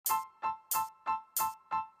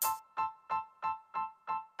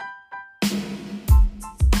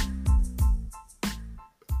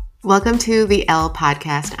Welcome to the L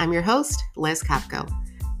Podcast. I'm your host, Liz Kopko.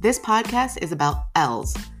 This podcast is about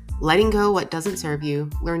L's, letting go what doesn't serve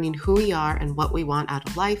you, learning who we are and what we want out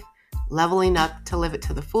of life, leveling up to live it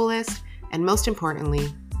to the fullest, and most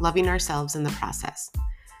importantly, loving ourselves in the process.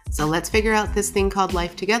 So let's figure out this thing called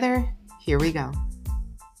life together. Here we go.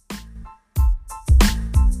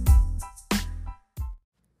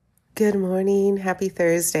 Good morning. Happy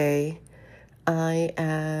Thursday. I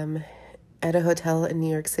am at a hotel in New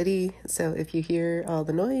York City, so if you hear all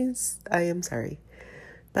the noise, I am sorry.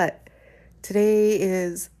 But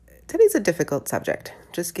today's a difficult subject,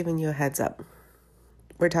 just giving you a heads up.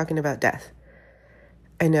 We're talking about death.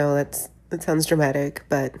 I know that sounds dramatic,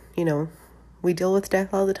 but we deal with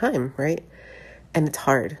death all the time, right? And it's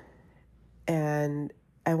hard. And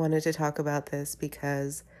I wanted to talk about this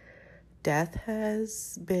because death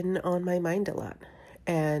has been on my mind a lot,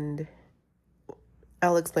 and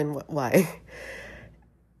I'll explain why.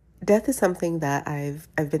 Death is something that I've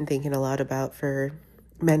been thinking a lot about for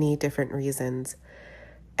many different reasons,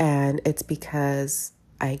 and it's because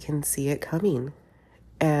I can see it coming,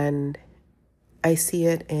 and I see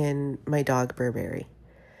it in my dog Burberry.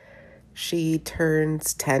 She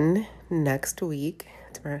turns 10 next week.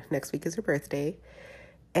 Next week is her birthday,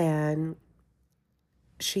 and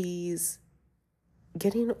she's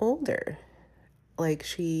getting older. Like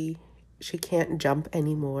she can't jump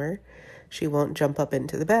anymore. She won't jump up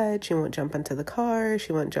into the bed. She won't jump onto the car.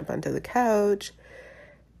 She won't jump onto the couch.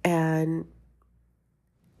 And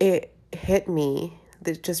it hit me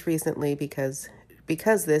that just recently because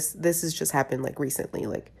this has just happened like recently.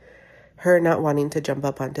 Like her not wanting to jump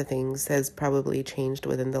up onto things has probably changed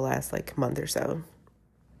within the last like month or so.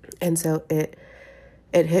 And so it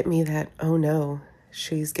hit me that, oh no,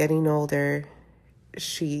 she's getting older.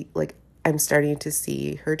 I'm starting to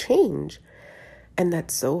see her change. And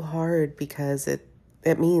that's so hard because it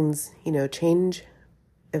means, change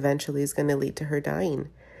eventually is going to lead to her dying.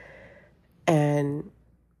 And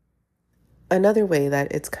another way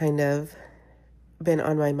that it's kind of been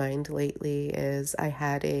on my mind lately is I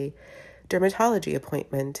had a dermatology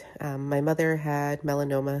appointment. My mother had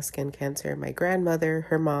melanoma skin cancer. My grandmother,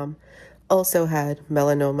 her mom, also had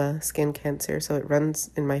melanoma skin cancer. So it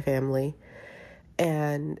runs in my family.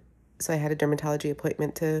 And so I had a dermatology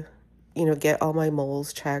appointment to, get all my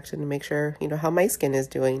moles checked and make sure, how my skin is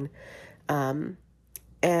doing.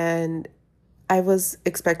 And I was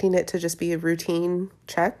expecting it to just be a routine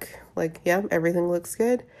check. Like, yeah, everything looks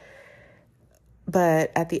good.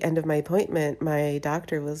 But at the end of my appointment, my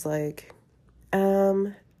doctor was like,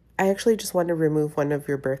 I actually just want to remove one of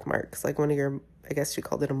your birthmarks, like one of your, I guess she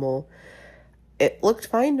called it a mole. It looked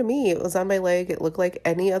fine to me. It was on my leg. It looked like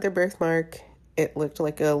any other birthmark. It looked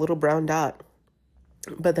like a little brown dot.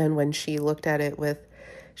 But then when she looked at it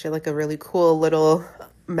she had like a really cool little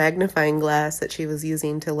magnifying glass that she was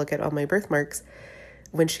using to look at all my birthmarks.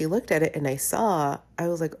 When she looked at it and I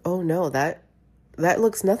was like, oh no, that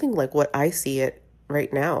looks nothing like what I see it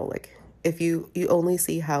right now. Like if you only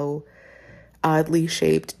see how oddly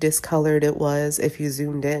shaped, discolored it was if you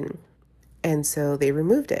zoomed in. And so they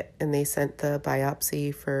removed it and they sent the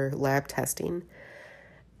biopsy for lab testing.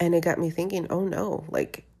 And it got me thinking, oh no,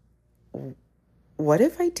 like, what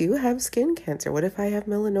if I do have skin cancer? What if I have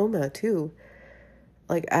melanoma too?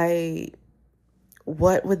 Like,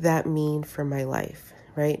 what would that mean for my life,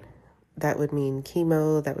 right? That would mean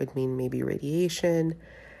chemo. That would mean maybe radiation.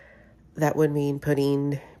 That would mean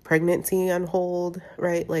putting pregnancy on hold,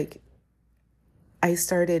 right? Like, I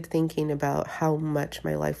started thinking about how much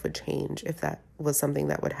my life would change if that was something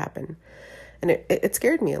that would happen. And it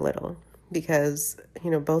scared me a little. Because,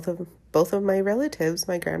 both of my relatives,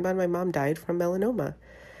 my grandma and my mom, died from melanoma.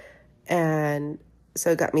 And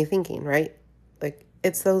so it got me thinking, right? Like,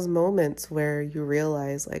 it's those moments where you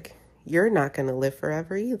realize, like, you're not going to live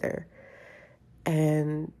forever either.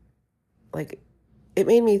 And, like, it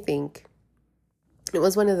made me think. It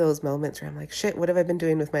was one of those moments where I'm like, shit, what have I been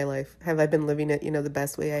doing with my life? Have I been living it, the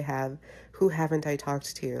best way I have? Who haven't I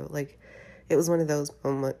talked to? Like, it was one of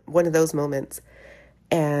those moments.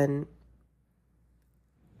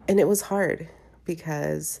 And it was hard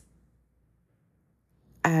because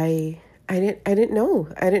I didn't know.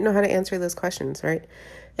 I didn't know how to answer those questions, right?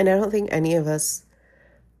 And I don't think any of us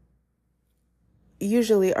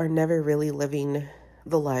usually are never really living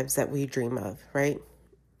the lives that we dream of, right?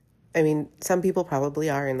 I mean, some people probably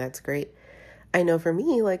are, and that's great. I know for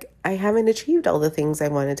me, like, I haven't achieved all the things I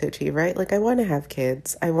wanted to achieve, right? Like, I want to have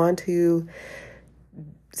kids. I want to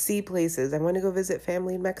see places. I want to go visit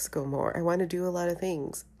family in Mexico more. I want to do a lot of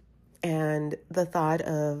things. And the thought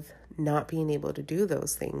of not being able to do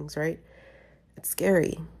those things, right? It's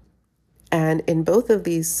scary. And in both of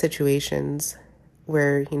these situations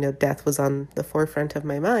where, death was on the forefront of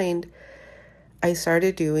my mind, I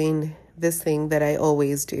started doing this thing that I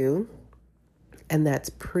always do, and that's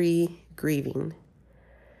pre-grieving.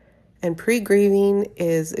 And pre-grieving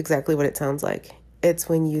is exactly what it sounds like. It's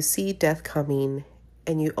when you see death coming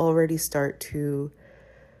and you already start to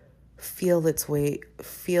feel its weight,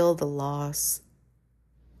 feel the loss,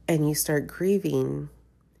 and you start grieving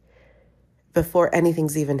before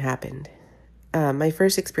anything's even happened. My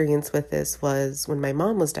first experience with this was when my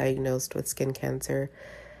mom was diagnosed with skin cancer.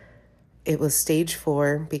 It was stage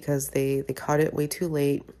 4 because they caught it way too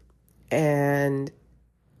late. And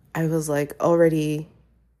I was like, already,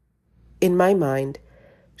 in my mind,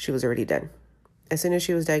 she was already dead. As soon as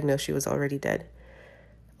she was diagnosed, she was already dead.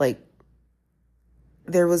 Like,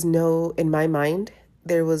 in my mind,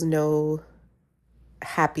 there was no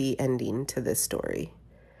happy ending to this story.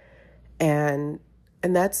 And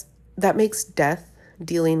that makes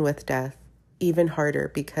dealing with death, even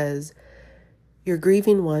harder because you're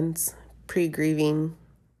grieving once, pre-grieving,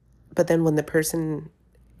 but then when the person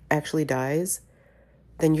actually dies,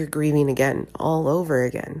 then you're grieving again, all over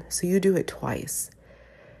again. So you do it twice.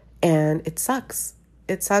 And it sucks.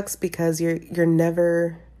 It sucks because you're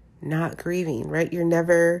never not grieving, right? You're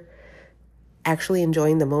never actually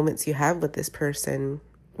enjoying the moments you have with this person,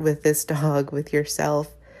 with this dog, with yourself,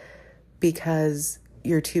 because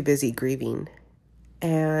you're too busy grieving.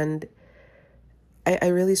 And I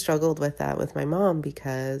really struggled with that with my mom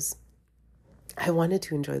because I wanted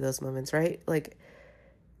to enjoy those moments, right? Like,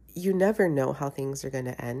 you never know how things are going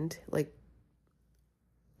to end. Like,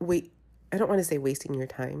 I don't want to say wasting your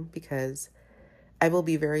time because I will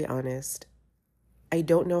be very honest. I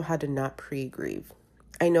don't know how to not pre-grieve.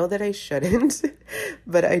 I know that I shouldn't,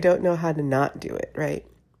 but I don't know how to not do it, right?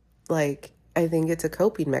 Like, I think it's a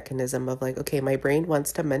coping mechanism of like, okay, my brain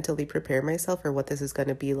wants to mentally prepare myself for what this is going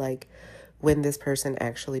to be like when this person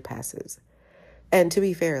actually passes. And to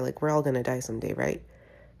be fair, like, we're all going to die someday, right?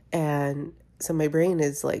 And so my brain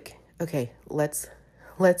is like, okay, let's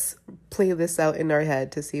play this out in our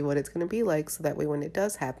head to see what it's going to be like so that way when it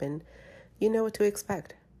does happen, you know what to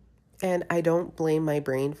expect. And I don't blame my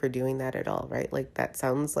brain for doing that at all, right? Like, that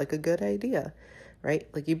sounds like a good idea, right?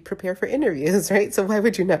 Like, you prepare for interviews, right? So why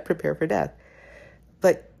would you not prepare for death?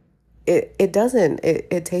 But it doesn't.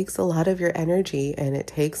 It takes a lot of your energy, and it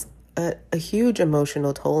takes a huge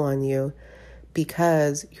emotional toll on you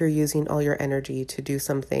because you're using all your energy to do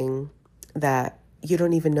something that you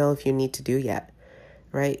don't even know if you need to do yet,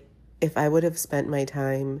 right? If I would have spent my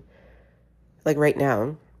time, like right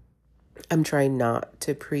now, I'm trying not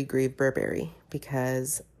to pre-grieve Burberry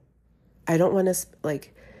because I don't want to,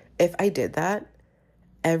 like, if I did that,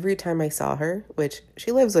 every time I saw her, which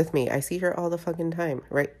she lives with me, I see her all the fucking time,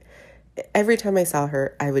 right? Every time I saw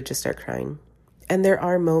her, I would just start crying. And there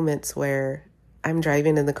are moments where I'm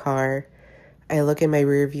driving in the car, I look in my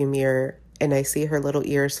rearview mirror, and I see her little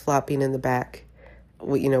ears flopping in the back,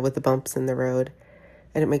 with the bumps in the road,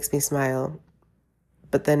 and it makes me smile.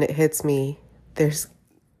 But then it hits me, there's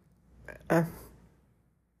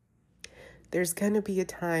gonna be a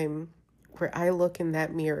time where I look in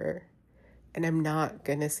that mirror and I'm not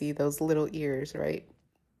gonna see those little ears, right?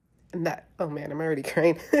 And that, oh man, I'm already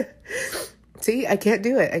crying. See, I can't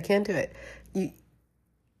do it.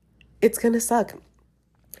 It's gonna suck.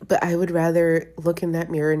 But I would rather look in that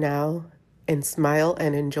mirror now and smile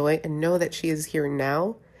and enjoy and know that she is here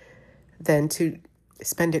now than to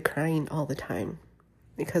spend it crying all the time.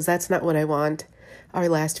 Because that's not what I want our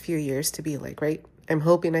last few years to be like, right? I'm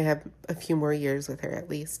hoping I have a few more years with her at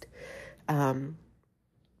least. But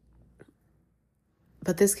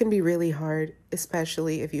this can be really hard,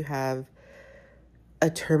 especially if you have a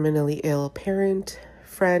terminally ill parent,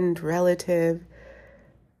 friend, relative.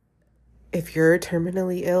 If you're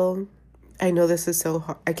terminally ill, I know this is so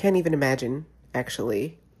hard. I can't even imagine,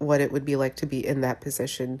 actually, what it would be like to be in that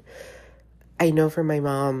position. I know for my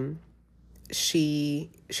mom, she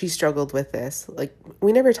struggled with this. Like,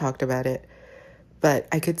 we never talked about it, but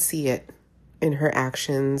I could see it in her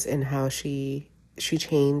actions and how she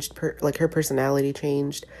changed, her personality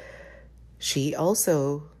changed. She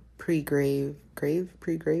also pre-grieved.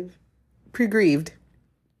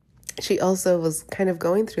 She also was kind of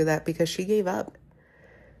going through that because she gave up.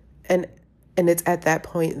 And it's at that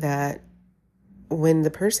point that when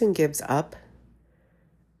the person gives up,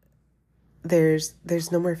 there's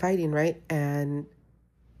no more fighting, right? And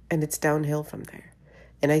it's downhill from there.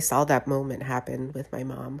 And I saw that moment happen with my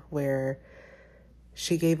mom where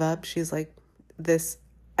she gave up. She's like,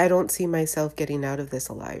 I don't see myself getting out of this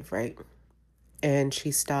alive, right? And she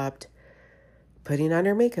stopped putting on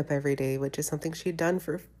her makeup every day, which is something she'd done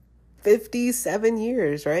for 57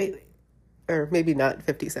 years, right? Or maybe not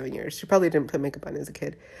 57 years. She probably didn't put makeup on as a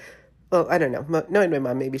kid. Well, I don't know. Knowing my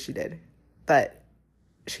mom, maybe she did. But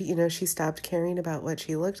she stopped caring about what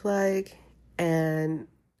she looked like. And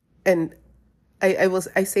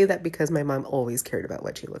I say that because my mom always cared about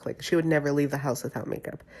what she looked like. She would never leave the house without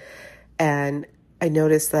makeup. And I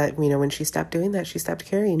noticed that, when she stopped doing that, she stopped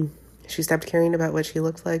caring. She stopped caring about what she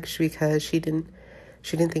looked like because she didn't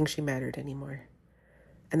think she mattered anymore.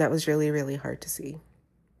 And that was really, really hard to see.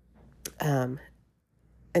 And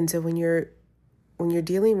so when you're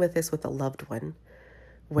dealing with this with a loved one,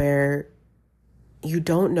 where you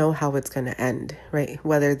don't know how it's going to end, right?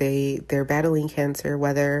 Whether they're battling cancer,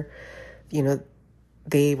 whether,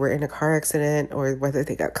 they were in a car accident, or whether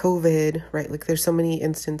they got COVID, right? Like, there's so many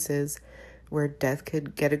instances where death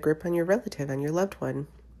could get a grip on your relative, on your loved one,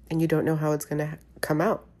 and you don't know how it's going to come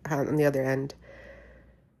out on the other end.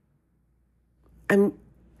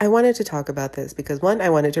 I wanted to talk about this because, one, I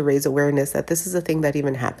wanted to raise awareness that this is a thing that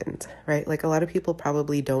even happens, right? Like, a lot of people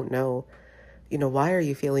probably don't know, why are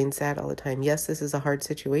you feeling sad all the time? Yes, this is a hard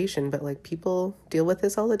situation, but like, people deal with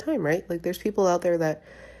this all the time, right? Like, there's people out there that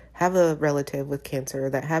have a relative with cancer,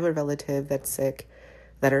 that have a relative that's sick,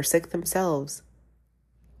 that are sick themselves.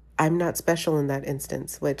 I'm not special in that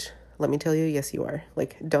instance, which, let me tell you, yes, you are.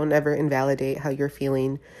 Like, don't ever invalidate how you're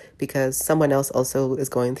feeling because someone else also is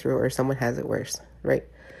going through, or someone has it worse, right?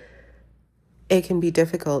 It can be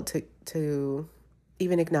difficult to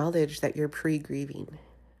even acknowledge that you're pre-grieving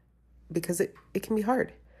because it can be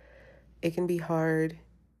hard. It can be hard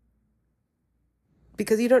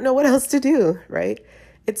because you don't know what else to do, right?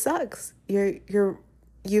 It sucks.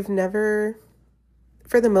 You've never,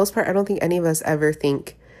 for the most part, I don't think any of us ever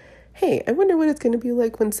think, hey, I wonder what it's going to be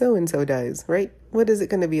like when so-and-so dies, right? What is it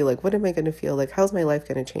going to be like? What am I going to feel like? How's my life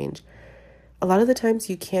going to change? A lot of the times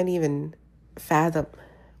you can't even fathom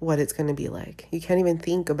what it's going to be like. You can't even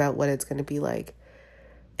think about what it's going to be like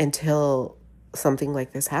until something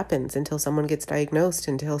like this happens, until someone gets diagnosed,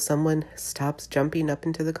 until someone stops jumping up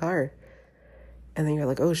into the car. And then you're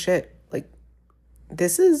like, oh shit, like,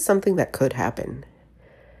 this is something that could happen.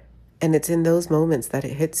 And it's in those moments that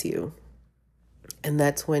it hits you. And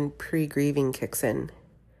that's when pre-grieving kicks in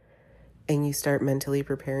and you start mentally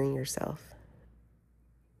preparing yourself.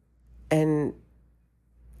 And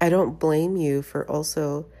I don't blame you for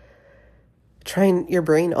also your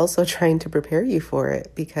brain also trying to prepare you for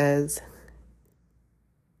it, because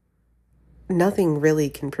nothing really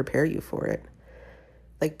can prepare you for it.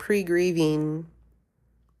 Like, pre-grieving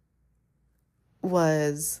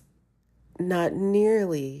was not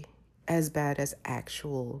nearly as bad as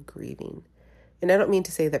actual grieving. And I don't mean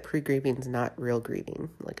to say that pre-grieving is not real grieving.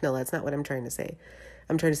 Like, no, that's not what I'm trying to say.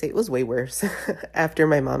 I'm trying to say it was way worse after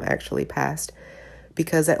my mom actually passed.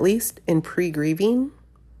 Because at least in pre-grieving,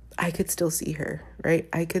 I could still see her, right?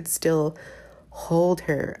 I could still hold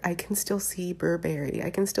her. I can still see Burberry. I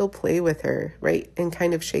can still play with her, right? And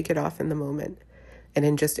kind of shake it off in the moment. And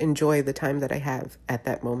then just enjoy the time that I have at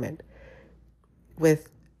that moment. With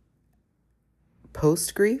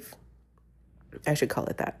post-grief, I should call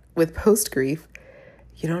it that. With post-grief,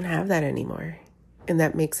 you don't have that anymore. And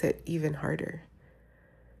that makes it even harder.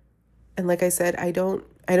 And like I said, I don't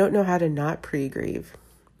know how to not pre-grieve.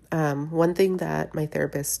 One thing that my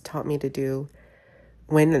therapist taught me to do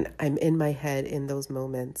when I'm in my head in those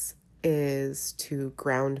moments is to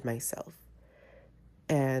ground myself.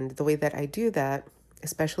 And the way that I do that,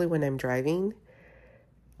 especially when I'm driving,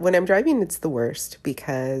 it's the worst,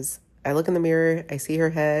 because I look in the mirror, I see her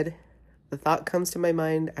head, the thought comes to my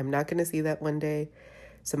mind, I'm not going to see that one day.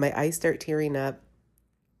 So my eyes start tearing up.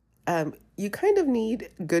 You kind of need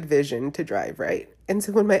good vision to drive, right? And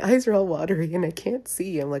so when my eyes are all watery and I can't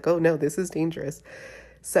see, I'm like, oh no, this is dangerous.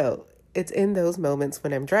 So it's in those moments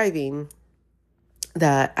when I'm driving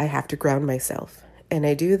that I have to ground myself. And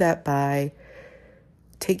I do that by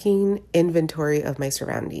taking inventory of my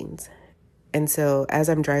surroundings. And so as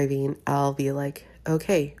I'm driving, I'll be like,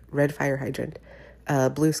 okay, red fire hydrant,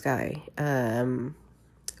 blue sky,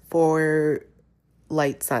 4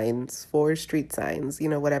 light signs, 4 street signs,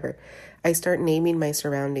 whatever. I start naming my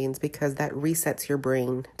surroundings because that resets your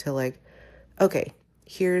brain to like, okay,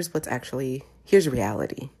 here's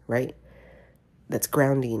reality, right? That's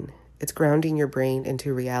grounding. It's grounding your brain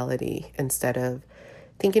into reality instead of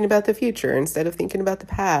thinking about the future, instead of thinking about the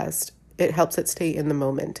past. It helps it stay in the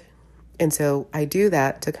moment. And so I do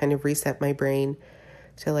that to kind of reset my brain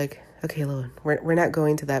to like, okay, Loan, we're not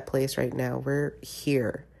going to that place right now. We're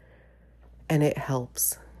here. And it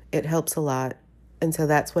helps. It helps a lot. And so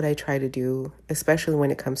that's what I try to do, especially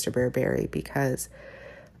when it comes to Burberry, because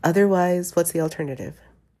otherwise, what's the alternative,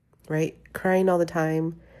 right? Crying all the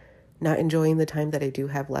time, not enjoying the time that I do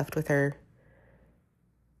have left with her.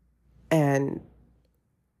 And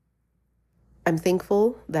I'm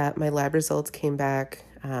thankful that my lab results came back.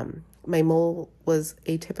 My mole was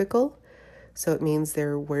atypical, so it means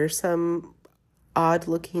there were some odd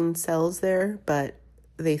looking cells there, but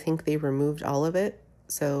they think they removed all of it.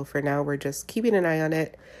 So for now, we're just keeping an eye on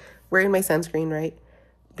it, wearing my sunscreen, right?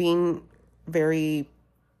 Being very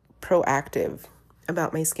proactive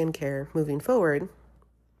about my skincare moving forward.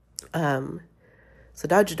 So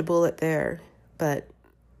dodged a bullet there, but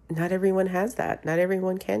not everyone has that. Not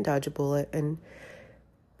everyone can dodge a bullet, and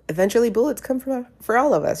eventually bullets come for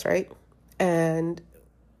all of us, right? And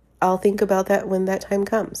I'll think about that when that time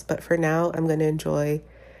comes. But for now, I'm going to enjoy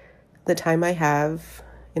the time I have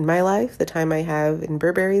in my life, the time I have in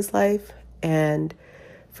Burberry's life, and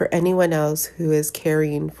for anyone else who is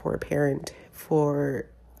caring for a parent, for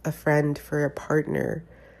a friend, for a partner.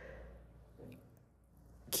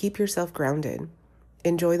 Keep yourself grounded.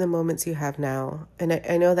 Enjoy the moments you have now. And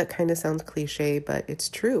I know that kind of sounds cliche, but it's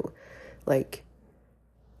true. Like,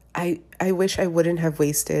 I wish I wouldn't have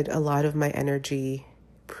wasted a lot of my energy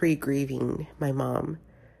pre-grieving my mom,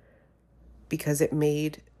 because it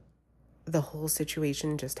made the whole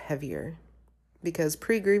situation just heavier. Because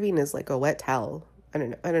pre-grieving is like a wet towel. I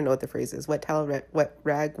don't know what the phrase is. Wet towel, wet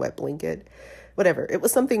rag, wet blanket, whatever. It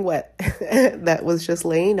was something wet that was just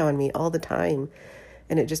laying on me all the time.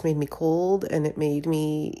 And it just made me cold, and it made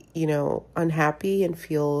me, unhappy and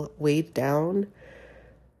feel weighed down.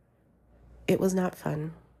 It was not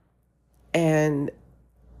fun. And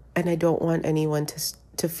I don't want anyone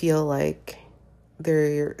to feel like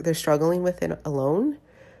they're struggling with it alone.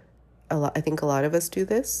 I think a lot of us do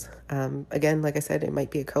this. Again, like I said, it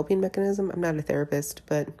might be a coping mechanism. I'm not a therapist,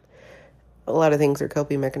 but a lot of things are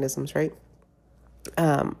coping mechanisms, right?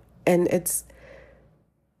 And it's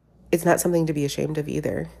not something to be ashamed of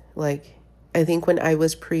either. Like, I think when I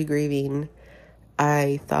was pre-grieving,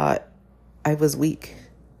 I thought I was weak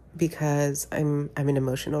because I'm an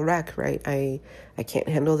emotional wreck, right? I can't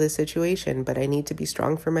handle this situation, but I need to be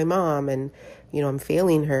strong for my mom, and I'm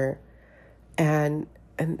failing her. And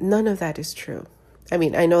none of that is true. I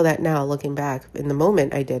mean, I know that now looking back. In the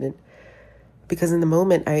moment I didn't, because in the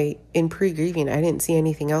moment in pre-grieving, I didn't see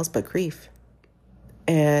anything else but grief.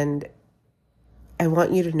 And I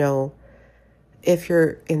want you to know, if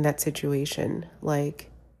you're in that situation,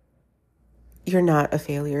 like, you're not a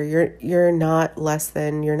failure. You're not less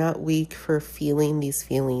than, you're not weak for feeling these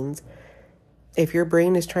feelings. If your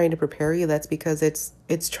brain is trying to prepare you, that's because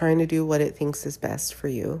it's trying to do what it thinks is best for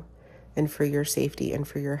you and for your safety and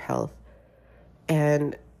for your health.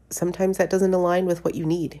 And sometimes that doesn't align with what you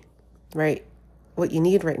need, right? What you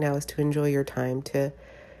need right now is to enjoy your time, to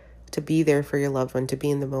be there for your loved one, to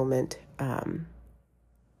be in the moment. And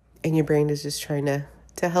your brain is just trying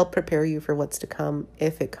to help prepare you for what's to come,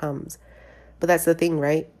 if it comes. But that's the thing,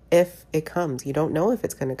 right? If it comes, you don't know if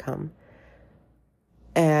it's going to come.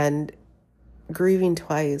 And grieving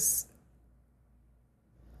twice,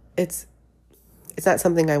 it's not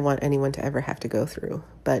something I want anyone to ever have to go through.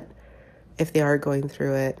 But if they are going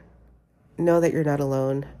through it, know that you're not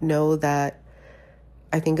alone. Know that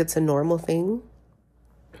I think it's a normal thing.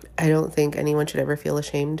 I don't think anyone should ever feel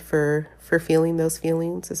ashamed for feeling those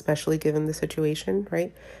feelings, especially given the situation,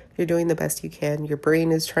 right? You're doing the best you can. Your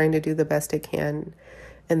brain is trying to do the best it can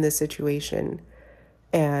in this situation.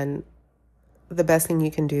 And the best thing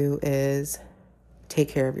you can do is take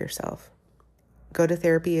care of yourself. Go to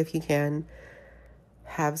therapy if you can.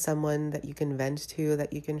 Have someone that you can vent to,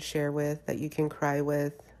 that you can share with, that you can cry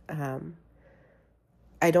with.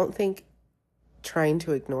 I don't think trying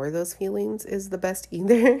to ignore those feelings is the best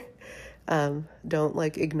either. Don't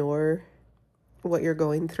ignore what you're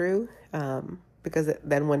going through, because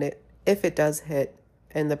then if it does hit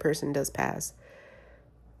and the person does pass,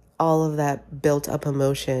 all of that built up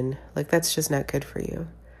emotion, that's just not good for you.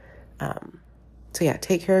 So yeah,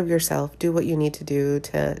 take care of yourself. Do what you need to do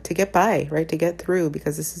to get by, right? To get through,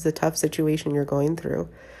 because this is a tough situation you're going through.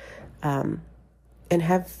 And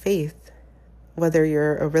have faith. Whether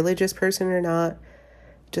you're a religious person or not,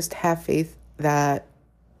 just have faith that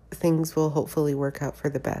things will hopefully work out for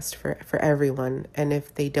the best for everyone. And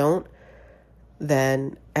if they don't,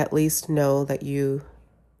 then at least know that you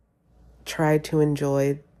tried to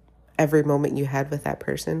enjoy every moment you had with that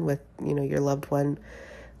person, with, your loved one,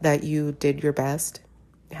 that you did your best.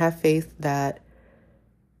 Have faith that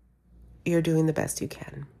you're doing the best you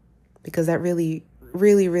can, because that really,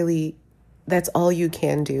 really, really, that's all you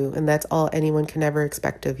can do. And that's all anyone can ever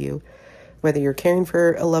expect of you, whether you're caring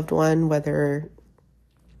for a loved one, whether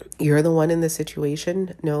you're the one in the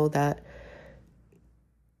situation. Know that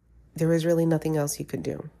there is really nothing else you could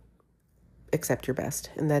do. accept your best.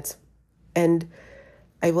 And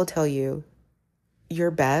I will tell you,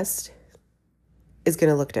 your best is going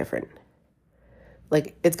to look different.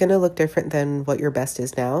 Like, it's going to look different than what your best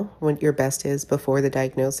is now, what your best is before the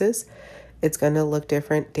diagnosis. It's going to look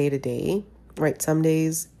different day to day, right? Some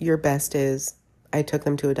days your best is, I took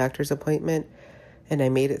them to a doctor's appointment and I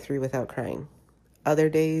made it through without crying. Other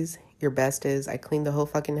days, your best is, I cleaned the whole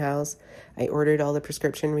fucking house. I ordered all the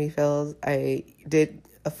prescription refills. I did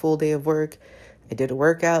a full day of work. I did a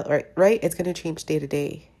workout, right? It's going to change day to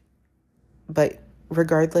day. But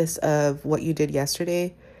regardless of what you did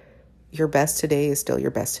yesterday, your best today is still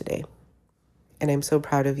your best today. And I'm so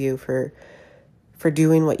proud of you for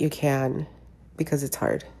doing what you can, because it's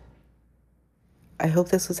hard. I hope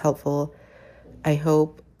this was helpful. I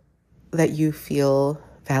hope that you feel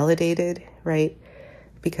validated, right?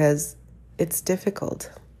 Because it's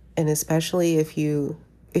difficult. And especially if you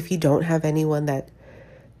don't have anyone that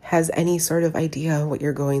has any sort of idea what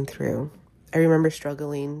you're going through. I remember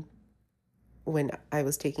struggling when I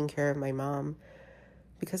was taking care of my mom,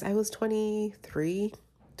 because I was 23,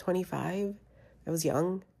 25. I was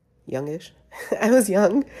youngish. I was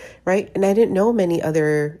young, right? And I didn't know many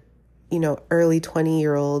other, early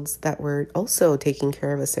 20-year-olds that were also taking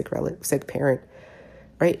care of a sick parent,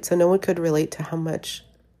 right? So no one could relate to how much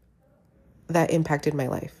that impacted my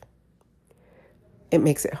life. It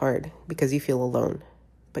makes it hard because you feel alone,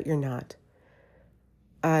 but you're not.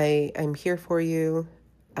 I'm here for you.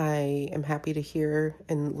 I am happy to hear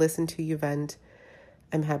and listen to you vent.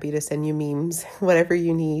 I'm happy to send you memes, whatever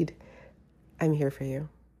you need. I'm here for you.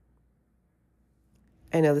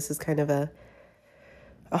 I know this is kind of a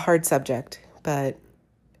hard subject, but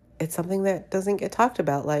it's something that doesn't get talked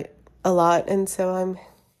about like a lot, and so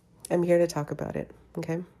I'm here to talk about it,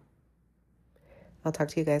 okay? I'll talk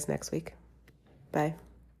to you guys next week. Bye.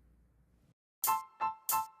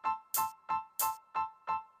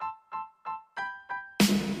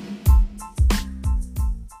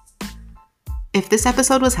 If this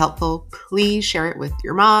episode was helpful, please share it with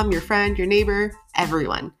your mom, your friend, your neighbor,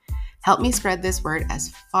 everyone. Help me spread this word as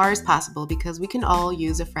far as possible, because we can all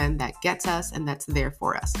use a friend that gets us and that's there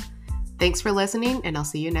for us. Thanks for listening, and I'll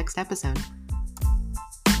see you next episode.